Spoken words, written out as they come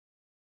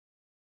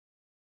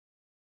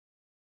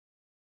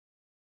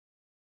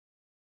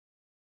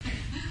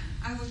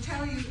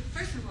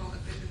first of all, a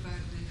bit about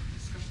the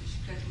Scottish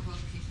Credit and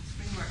Qualifications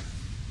Framework.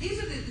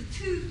 These are the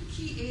two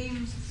key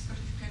aims of the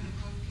Scottish Credit and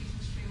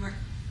Qualifications Framework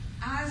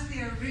as they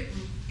are written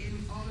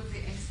in all of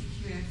the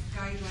SCQF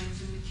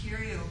guidelines and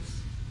materials.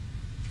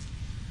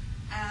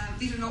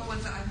 These are not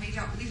ones that I've made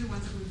up, but these are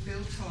ones that we've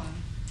built on.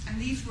 And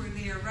these were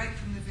there right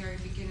from the very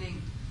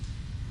beginning.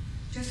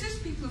 To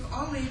assist people of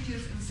all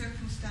ages and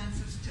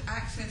circumstances to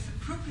access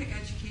appropriate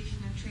education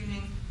and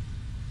training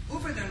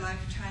over their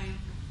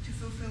lifetime to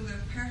fulfil their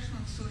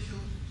personal,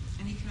 social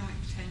and economic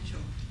potential.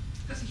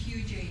 That's a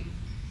huge aim,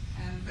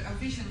 but a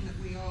vision that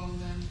we all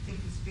think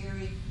is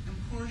very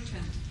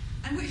important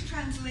and which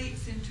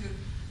translates into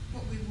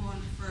what we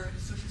want for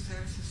the social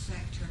services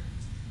sector.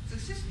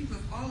 To assist people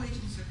of all ages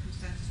and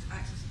circumstances to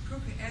access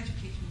appropriate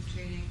education and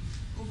training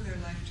over their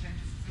lifetime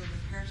to fulfill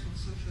their personal,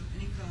 social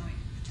and economic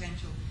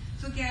potential.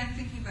 So again,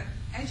 thinking about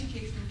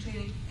education and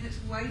training in its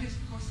widest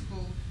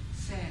possible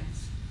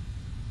sense.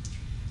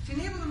 To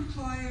enable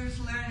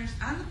employers, learners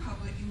and the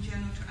public in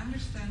general to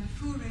understand the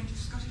full range of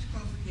Scottish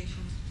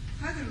qualifications,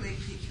 how they relate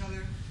to each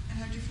other and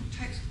how different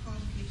types of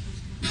qualifications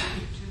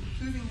contribute to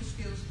improving the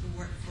skills of the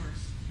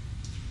workforce.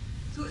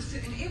 So it's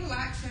to enable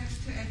access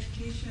to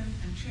education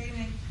and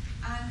training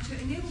and to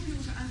enable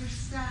people to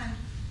understand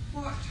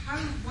how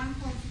one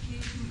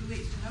qualification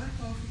relates to another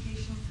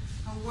qualification,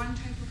 how one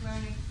type of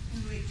learning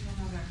can relate to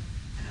another,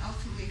 and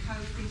ultimately how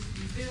things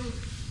can build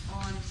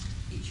on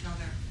each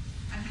other,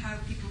 and how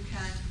people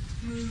can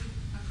move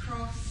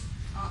across,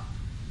 up,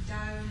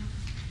 down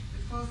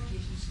the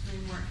qualifications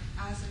framework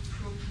as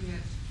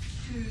appropriate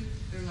to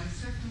their life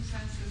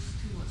circumstances,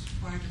 to what's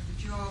required of the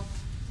job,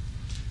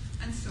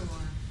 and so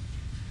on.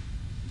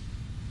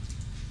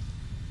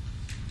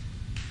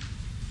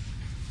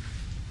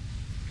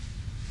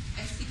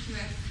 SCQF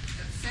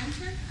at the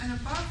centre, and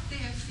above the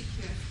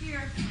SCQF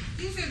here,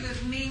 these are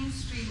the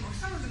mainstream, or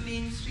some of the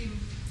mainstream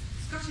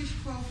Scottish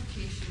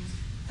qualifications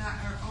that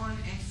are on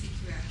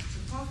SCQF. So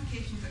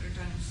qualifications that are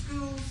done in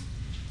schools,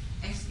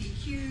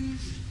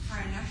 SBQs,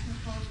 higher national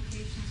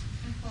qualifications,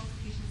 and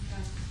qualifications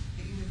done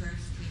at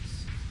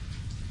universities.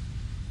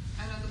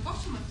 And at the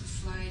bottom of the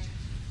slide,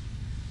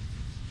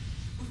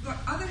 we've got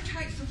other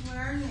types of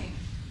learning.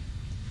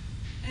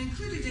 And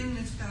included in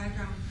this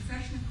diagram are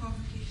professional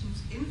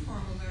qualifications,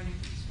 informal learning,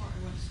 which is what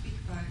I want to speak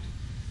about.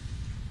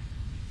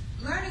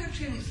 Learning or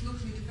training that's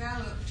locally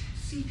developed,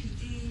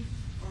 CPD,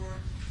 or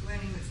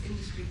learning that's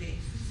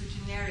industry-based. This is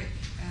a generic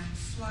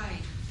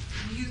slide.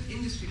 When we use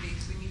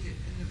industry-based, we need it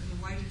in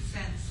the widest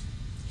sense.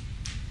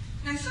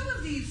 Now, some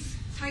of these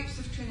types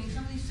of training,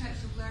 some of these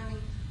types of learning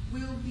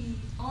will be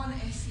on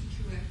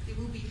SCQF. They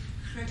will be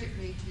credit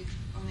rated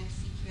on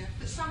SCQF,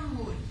 but some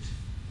won't.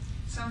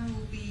 Some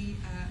will be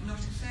not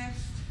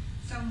assessed,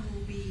 some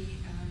will be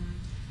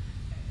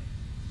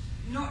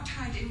not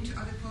tied into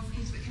other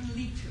qualifications, but can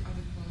lead to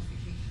other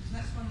qualifications. And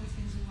that's one of the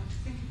things we want to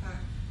think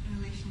about in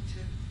relation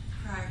to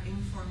prior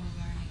informal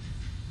learning.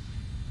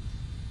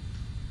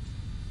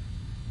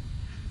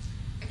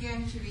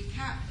 Again, to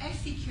recap,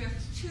 SCQF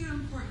has two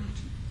important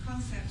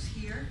concepts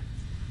here,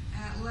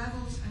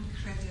 levels and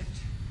credit.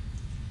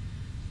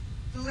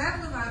 The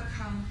level of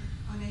outcome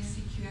on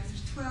SCQF,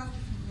 there's 12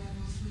 different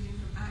levels leading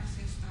from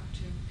access up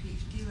to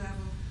PhD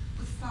level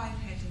with 5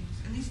 headings,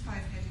 and these 5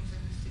 headings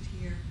are listed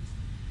here.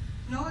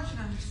 Knowledge and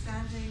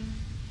understanding,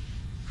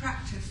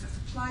 practice, that's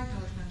applied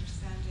knowledge and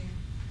understanding,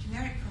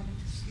 generic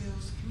cognitive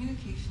skills,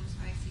 communications,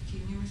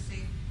 ICT,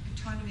 numeracy,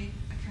 autonomy,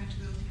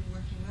 accountability and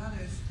working with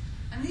others.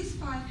 And these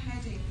 5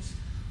 headings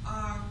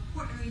are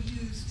what are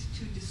used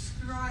to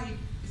describe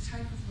the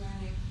type of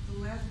learning, the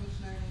level of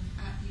learning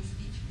at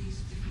each of these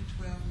different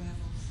 12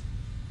 levels.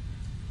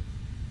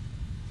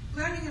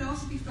 Learning can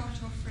also be thought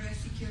of for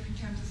SCQF in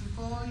terms of the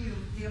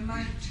volume, the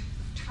amount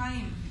of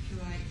time, if you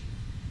like.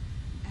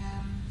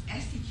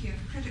 SCQF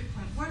credit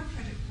point, 1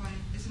 credit point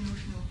is a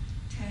notional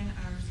 10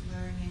 hours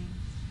learning.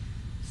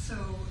 So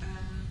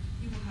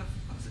you will have,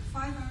 what was it,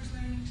 5 hours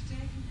learning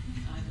today?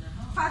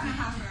 5.5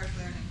 hours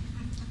learning.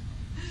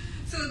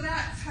 So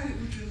that's how it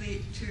would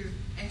relate to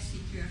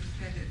SCQF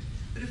credit.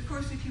 But of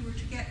course, if you were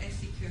to get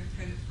SCQF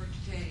credit for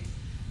today,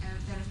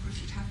 then of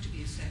course you'd have to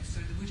be assessed,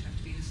 or there would have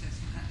to be an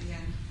assessment at the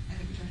end, and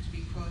it would have to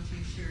be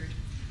quality assured.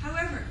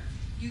 However,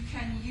 you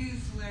can use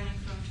the learning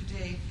from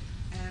today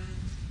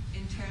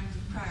in terms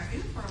of prior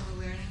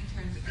informal learning, in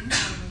terms of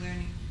informal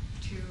learning,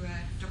 to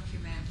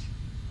document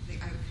the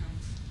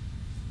outcomes.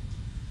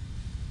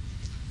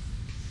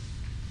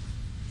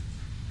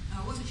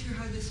 I wasn't sure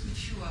how this would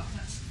show up.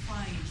 That's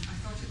fine. I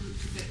thought it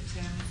looked a bit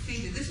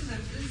faded. This is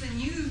a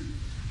new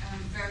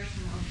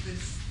version of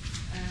this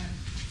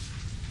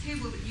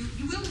table. That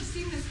you will have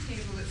seen this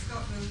table. It's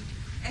got the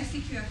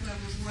SCQF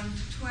levels 1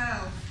 to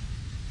 12.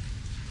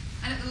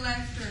 And at the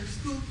left are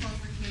school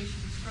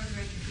qualifications, further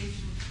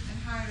education, and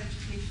higher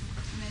education,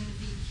 and then the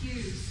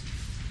VQs.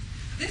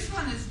 This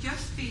one has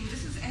just been,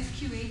 this is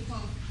SQA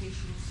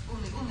qualifications,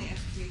 only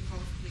SQA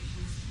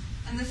qualifications.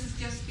 And this has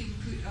just been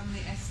put on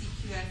the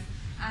SCQF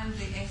and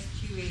the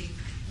SQA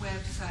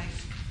website.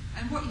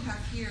 And what you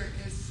have here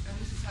is, and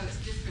this is how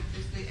it's different,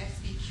 is the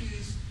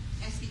SVQs,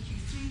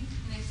 SVQ3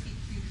 and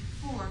SVQ4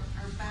 SCQ4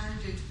 are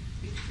banded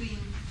between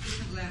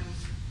different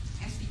levels.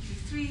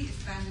 SCQ3 is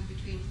banded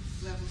between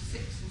levels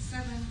 6 and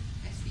 7.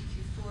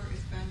 SCQ4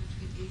 is banded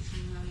between 8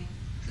 and 9.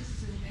 This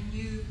is a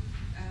new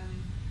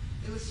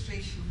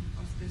illustration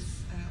of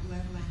this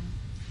levelling.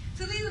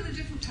 So these are the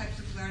different types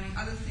of learning.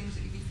 Other things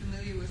that you'd be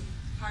familiar with: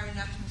 higher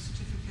national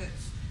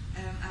certificates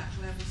at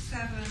level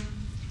 7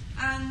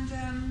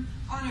 and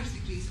honours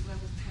degrees at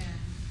level 10.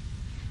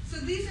 So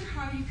these are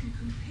how you can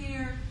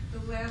compare the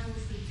levels,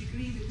 the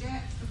degree, the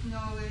depth of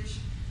knowledge,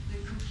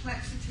 the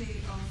complexity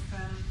of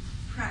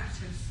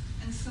practice,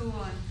 and so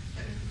on,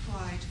 that are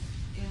applied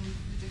in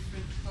the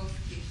different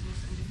qualifications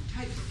and different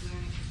types of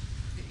learning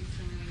that you're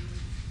familiar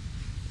with.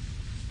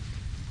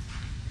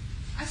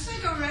 I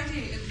said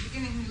already at the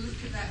beginning, we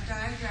looked at that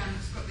diagram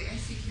that's got the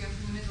SCQF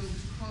in the middle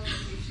with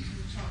qualifications in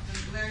the top and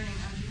learning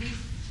underneath,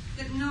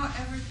 that not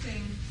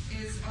everything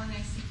is on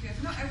SCQF.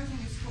 Not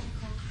everything is what we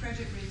call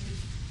credit rated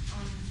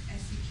on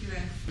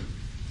SCQF.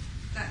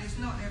 That is,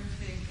 not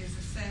everything is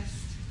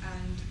assessed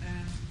and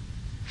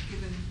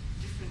given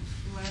different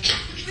levels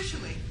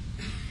officially.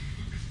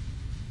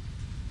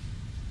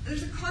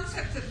 There's a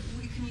concept that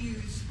we can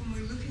use when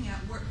we're looking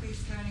at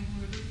work-based learning,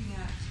 when we're looking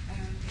at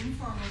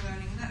informal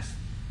learning, and that's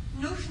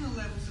notional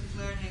levels of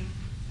learning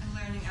and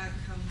learning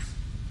outcomes.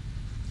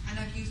 And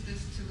I've used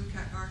this to look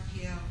at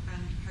RPL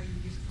and how you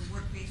use it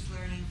for work-based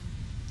learning.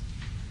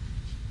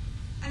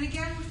 And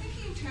again, we're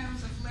thinking in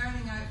terms of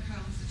learning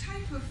outcomes, the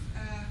type of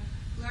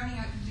learning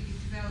outcomes that you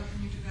develop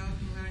when you're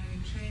developing learning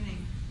and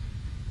training.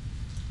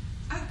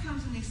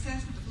 Outcomes in the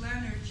assessment of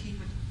learner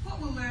achievement.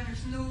 What will learners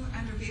know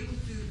and are able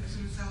to do as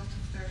a result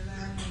of their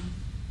learning?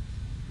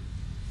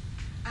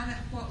 And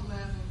at what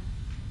level?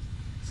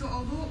 So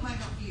although it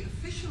might not be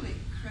officially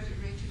credit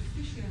rated,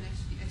 officially on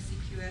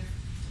SCQF,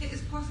 it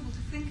is possible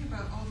to think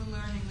about all the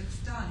learning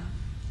that's done,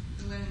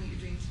 the learning that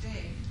you're doing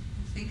today,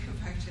 and think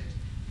about it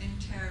in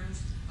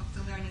terms of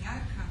the learning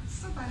outcomes.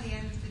 So by the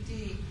end of the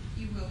day,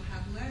 you will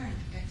have learned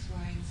X,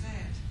 Y, and Z.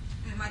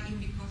 And it might even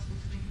be possible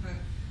to think about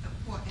at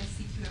what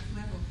SCQF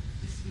level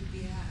this would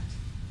be at.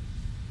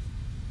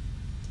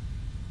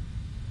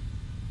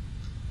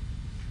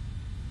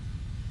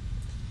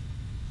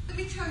 Let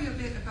me tell you a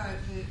bit about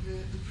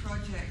the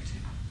project.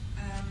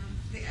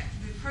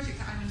 The project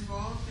that I'm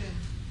involved in.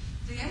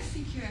 The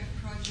SCQF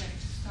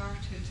project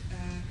started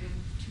in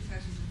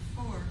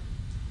 2004,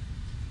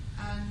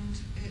 and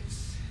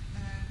it's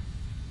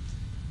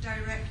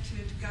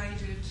directed,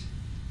 guided,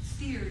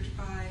 steered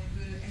by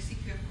the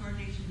SCQF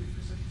Coordination Group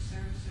for Social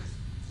Services,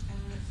 and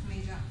it's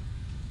made up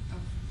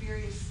of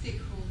various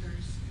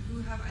stakeholders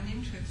who have an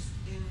interest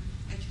in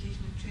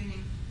education and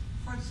training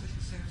for the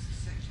social services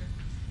sector.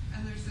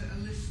 And there's a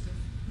list of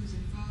who's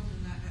involved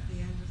in that at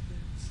the end of the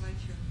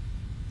slideshow.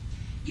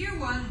 Year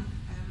one,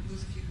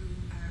 those of you who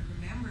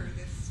remember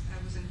this,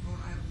 was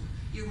involved.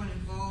 Year one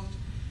involved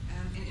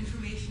in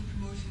information,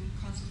 promotion,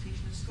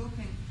 consultation, and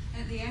scoping.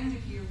 And at the end of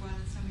year one,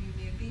 and some of you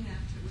may have been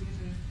at it, we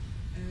had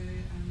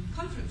a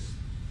conference,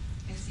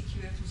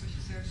 SCQF and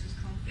Social Services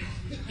Conference,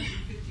 which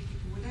 150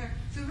 people were there.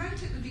 So right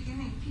at the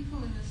beginning,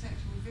 people in the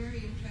sector were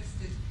very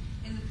interested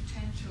in the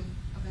potential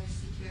of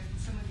SCQF,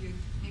 and some of you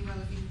may well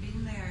have even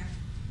been there.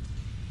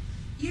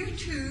 Year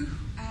two,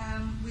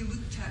 we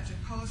looked at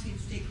policy and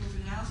stakeholder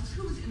analysis.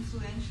 Who was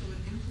influential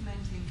in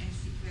implementing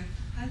SCQF?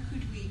 How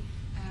could we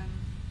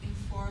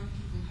inform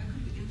people? How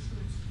could we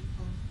influence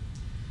people?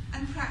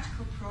 And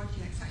practical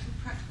projects.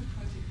 Actually, practical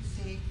projects who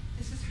say,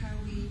 this is how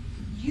we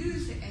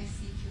use the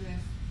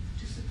SCQF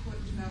to support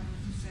the development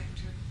of the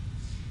sector.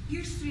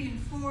 Years 3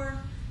 and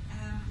 4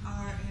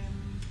 are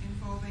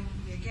involving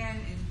me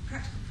again in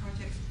practical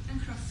projects and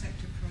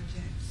cross-sector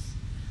projects.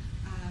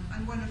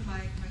 And one of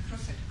my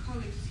cross-sector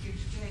colleagues is here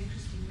today,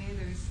 Christine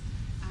Mathers,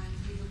 and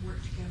we have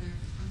worked together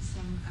on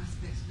some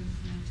aspects of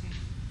implementing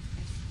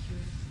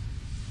SCQF.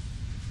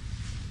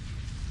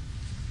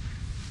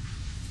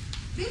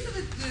 These are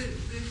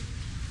the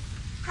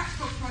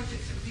practical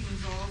projects that we've been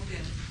involved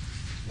in,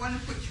 one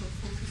of which I'll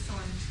focus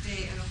on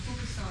today, and I'll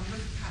focus on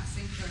with Pat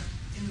Sinclair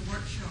in the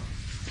workshop.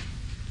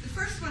 The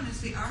first one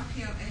is the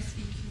RPL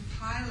SVQ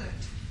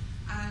pilot,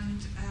 and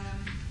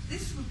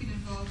this we've been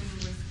involved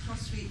in with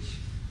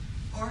Crossreach,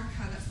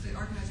 ORCA, that's the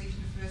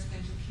Organisation of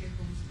Residential Care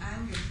Homes,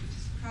 Angus, which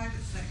is the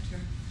private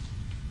sector,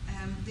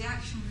 the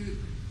Action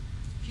Group,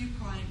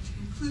 Viewpoint,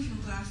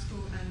 Inclusion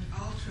Glasgow, and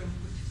Altram,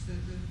 which is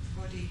the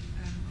body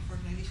of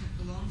organisation it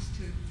belongs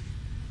to,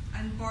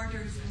 and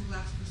Borders and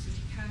Glasgow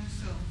City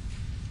Council.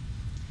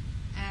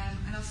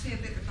 And I'll say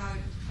a bit about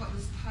what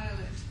this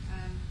pilot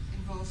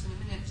involves in a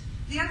minute.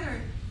 The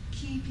other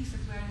key piece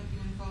of learning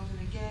we've been involved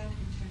in, again,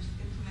 in terms of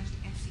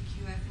implementing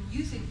SCQF and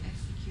using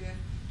SCQF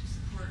to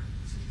support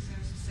the social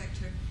services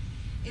sector,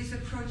 is a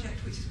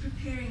project which is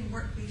preparing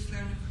work-based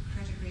learning for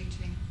credit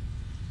rating.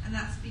 And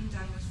that's been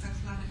done with South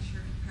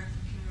Lanarkshire and Perth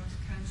and Kinross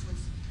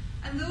councils.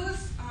 And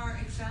those are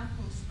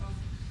examples of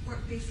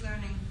work-based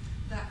learning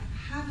that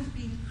haven't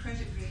been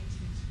credit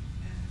rated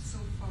so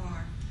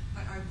far,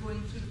 but are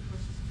going through the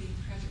process of being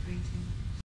credit rated.